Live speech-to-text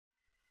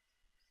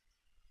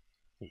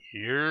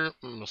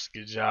What's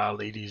good, y'all,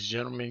 ladies,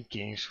 gentlemen,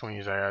 kings,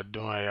 queens? How y'all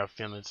doing? How y'all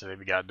feeling? Today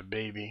we got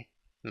Dababy,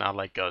 not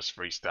like us,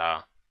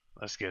 freestyle.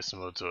 Let's get some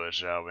more to it,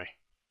 shall we?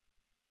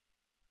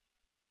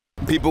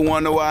 People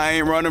wonder why I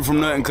ain't running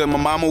from nothing, cause my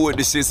mama with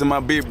the shits and my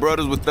big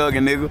brothers was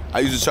thugging, nigga. I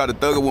used to try to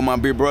thug it with my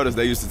big brothers.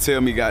 They used to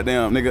tell me,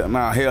 goddamn, nigga,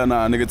 nah, hell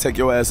nah, nigga, take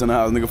your ass in the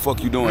house, nigga,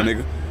 fuck you doing,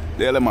 nigga.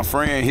 They let my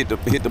friend hit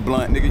the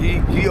blunt,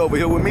 nigga, he over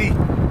here with me.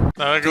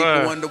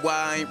 People wonder why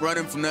I ain't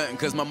running from nothing,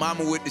 cause my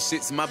mama with the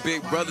shits and my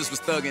big brothers was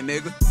thugging,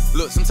 nigga.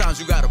 Look, sometimes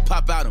you gotta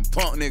pop out and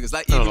punk niggas.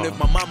 Like, even if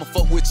my mama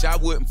fuck with you, I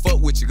wouldn't fuck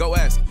with you. Go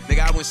ask her. Nigga,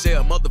 I wouldn't share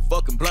a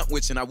motherfucking blunt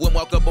with you, and I wouldn't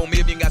walk up on me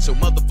if you ain't got your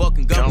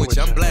motherfucking gun with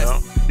you. I'm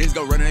blasting. Niggas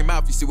go running their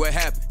mouth, you see what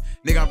happened.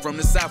 Nigga, I'm from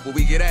the South where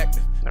we get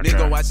active. Nigga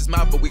gon' watch his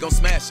mouth, but we gon'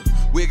 smash him.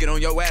 We'll get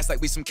on your ass like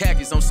we some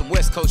khakis on some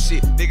West Coast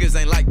shit. Niggas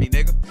ain't like me,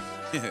 nigga.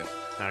 Yeah,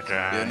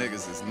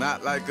 niggas is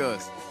not like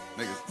us.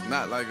 Niggas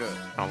not like us.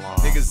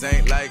 Niggas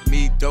ain't like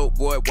me, dope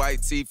boy,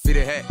 white tee,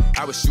 fitted hat.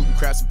 I was shooting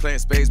craps and playing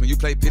spades when you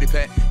played pity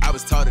pat. I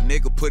was taught a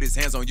nigga put his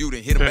hands on you,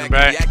 then hit him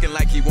back. He acting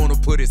like he wanna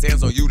put his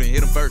hands on you, then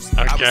hit him first.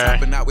 I was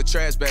hopping out with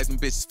trash bags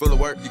and bitches full of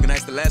work. You can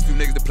ask the last few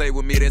niggas to play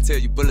with me, they'll tell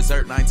you bullets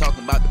hurt. And I ain't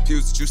talking about the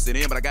pews that you sit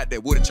in, but I got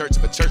that wooden church.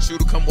 If a church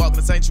shooter come walking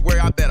the sanctuary,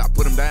 I bet I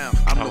put him down.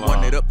 I'm the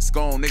one that up the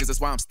scone, niggas, that's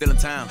why I'm still in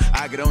town.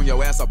 I get on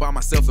your ass all by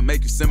myself and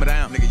make you simmer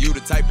down. Nigga, you the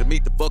type to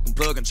meet the fucking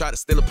plug and try to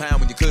steal a pound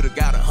when you could've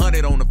got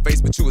 100 on the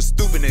face, but you a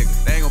stupid nigga.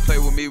 They ain't gon' play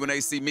with me when they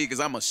see me, cause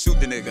I'ma shoot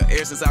the nigga.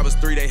 Ever since I was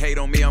 3, they hate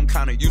on me, I'm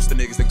kinda used to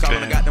niggas. They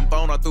callin', I got them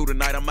phone all through the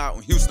night, I'm out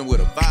in Houston with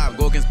a vibe.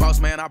 Go against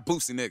boss man, I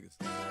boosty niggas.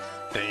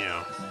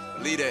 Damn.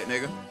 Leave that,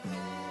 nigga.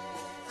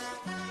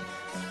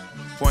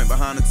 Point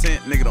behind the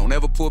tent, nigga, don't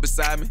ever pull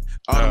beside me.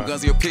 All them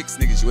guns are your picks,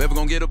 niggas, you ever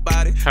gonna get a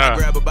body? I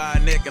grab her by her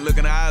neck and look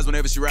in her eyes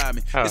whenever she ride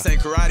me. This ain't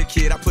Karate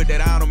Kid, I put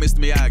that eye on Mr.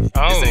 Miyagi.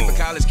 This ain't for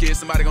college kids,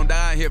 somebody gonna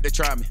die in here if they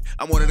try me.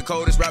 I'm one of the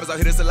coldest rappers out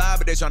here that's alive,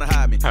 but they tryna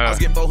hide me. I was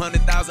getting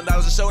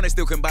 $400,000 a show and they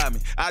still couldn't buy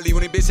me. I leave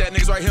when these bitch ass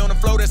niggas right here on the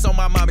floor, that's on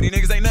my mama. These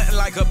niggas ain't nothing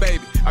like her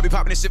baby. I be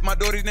popping this shit for my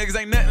daughter, these niggas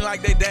ain't nothing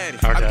like they daddy.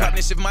 I be popping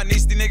this shit for my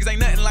niece, these niggas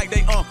ain't nothing like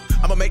they uncle.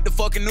 I'ma make the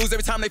fucking news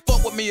every time they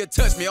fuck with me or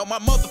touch me. On my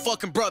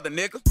motherfucking brother,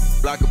 nigga.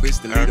 Block a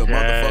bitch, delete a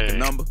motherfucking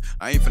number.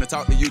 I ain't finna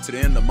talk to you to the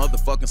end of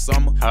motherfucking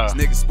summer. This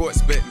nigga sports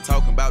betting,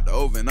 talking about the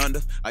over and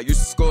under. I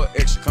used to score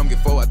extra, come get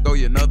 4, I throw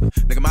you another.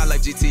 Nigga, my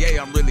life GTA,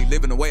 I'm really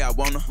living the way I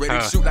wanna. Ready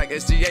to shoot like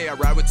SGA, I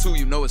ride with 2,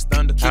 you know it's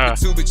thunder. Keep it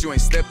 2, but you ain't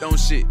stepped on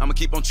shit. I'ma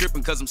keep on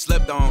tripping cause I'm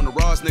slept on. The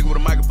rawest nigga with a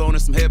microphone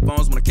and some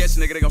headphones. When I catch a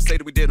nigga, they gon' say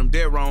that we did them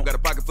dead wrong. Got a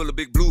pocket full of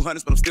big blue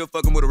hunters, but I'm still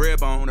fucking with a red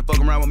bone. And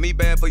fucking around with me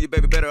bad for you,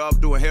 baby, better off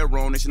doing hair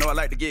wrong. And you know I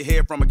like to get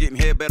hair from her, getting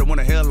hair better when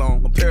her hair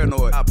long. I'm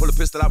paranoid. I pull a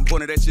pistol out and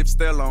point at that shit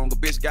still long. A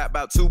bitch got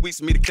about 2 weeks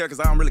for me to care cause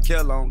I don't really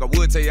care long. I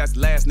would tell you that's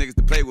the last niggas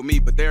to play with me,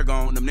 but they're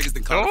gone. Them niggas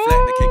done caught a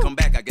flat, they can't come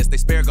back, I guess they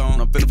spare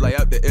gone. I'm finna fly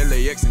out to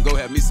LAX and go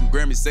have me some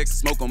Grammy sex,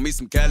 smoke on me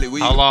some Cali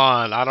weed. Hold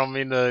on, I don't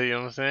mean to, you know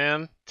what I'm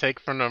saying?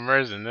 Take from the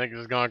immersion,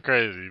 niggas going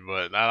crazy,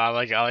 but I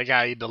like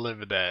how you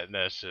delivered that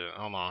shit.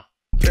 Hold on.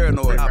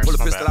 Paranoid. I pull a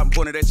pistol out and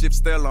point at that shit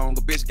still long.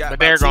 A bitch got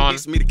about 2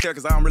 weeks for me to care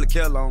cause I don't really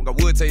care long. I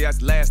would tell you that's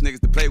the last niggas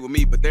to play with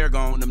me, but they're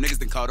gone. Them niggas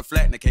done caught a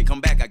flat and they can't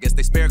come back, I guess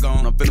they spare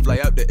gone. I'm finna fly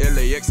out to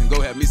LAX and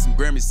go have me some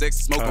Grammy sex,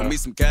 smoke on me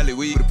some Cali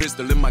weed. Put a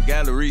pistol in my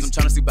galleries. I'm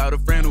tryna see about a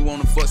friend who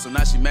wanna fuck, so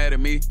now she mad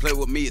at me. Play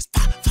with me is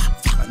pop.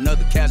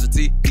 Another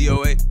casualty,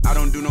 BOA. I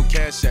don't do no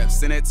cash apps,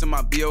 send that to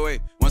my BOA.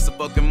 Once a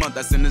fucking month,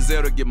 I send a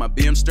Zelle to get my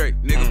BM straight.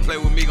 Nigga play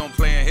with me, gon'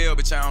 play in hell,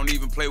 bitch. I don't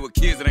even play with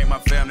kids, it ain't my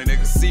family,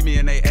 nigga. See me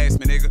and they ask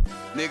me, nigga.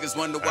 Niggas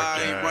wonder why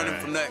I ain't running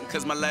from nothing,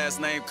 cause my last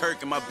name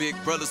Kirk and my big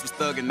brothers was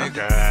thugging,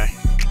 nigga.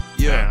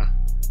 Yeah.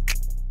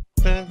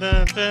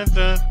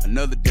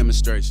 Another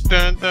demonstration.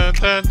 Damn.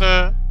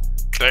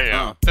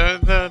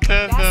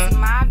 That's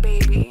my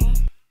baby.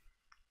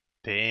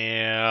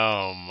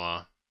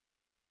 Damn.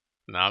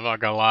 Nah, I'm not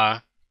gonna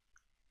lie.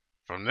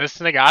 From this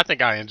nigga, I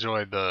think I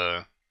enjoyed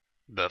the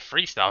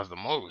freestyles the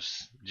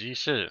most. G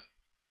shit.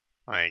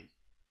 Like,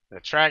 the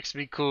tracks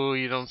be cool,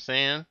 you know what I'm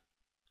saying?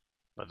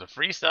 But the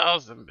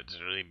freestyles, them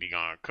bitches really be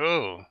going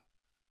cool.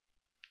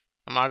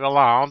 I'm not gonna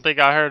lie, I don't think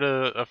I heard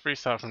a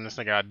freestyle from this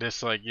nigga I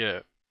dislike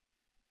yet.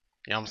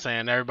 You know what I'm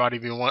saying? Everybody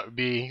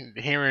be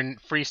hearing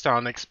freestyle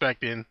and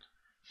expecting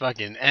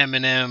fucking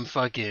Eminem,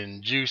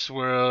 fucking Juice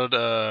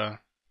WRLD,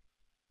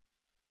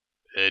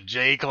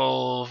 J.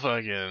 Cole,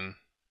 fucking,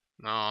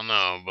 I don't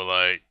know, but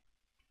like,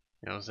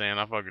 you know what I'm saying?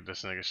 I fuck with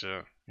this nigga shit. You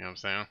know what I'm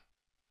saying?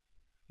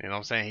 You know what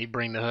I'm saying? He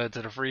bring the hood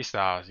to the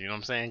freestyles. You know what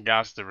I'm saying?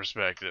 Gots to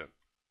respect it.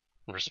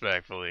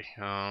 Respectfully.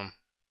 But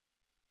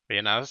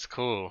yeah, nah, that's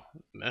cool.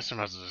 The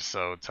instruments are just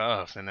so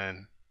tough. And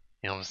then,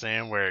 you know what I'm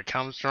saying? Where it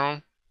comes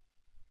from.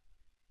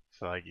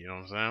 It's like, you know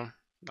what I'm saying?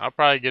 I'll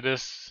probably get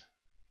this.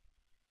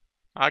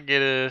 I'll get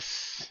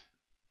this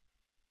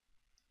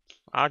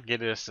a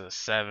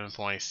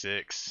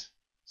 7.6.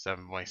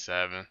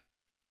 7.7.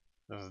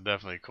 This is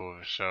definitely cool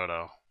for sure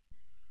though.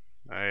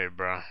 Hey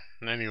bro.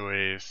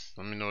 Anyways,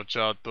 let me know what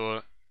y'all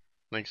thought.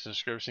 Links in the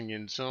description,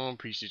 getting soon.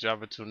 Appreciate y'all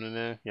for tuning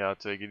in. Y'all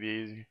take it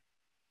easy.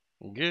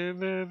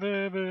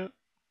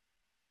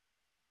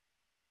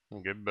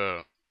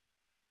 Goodbye.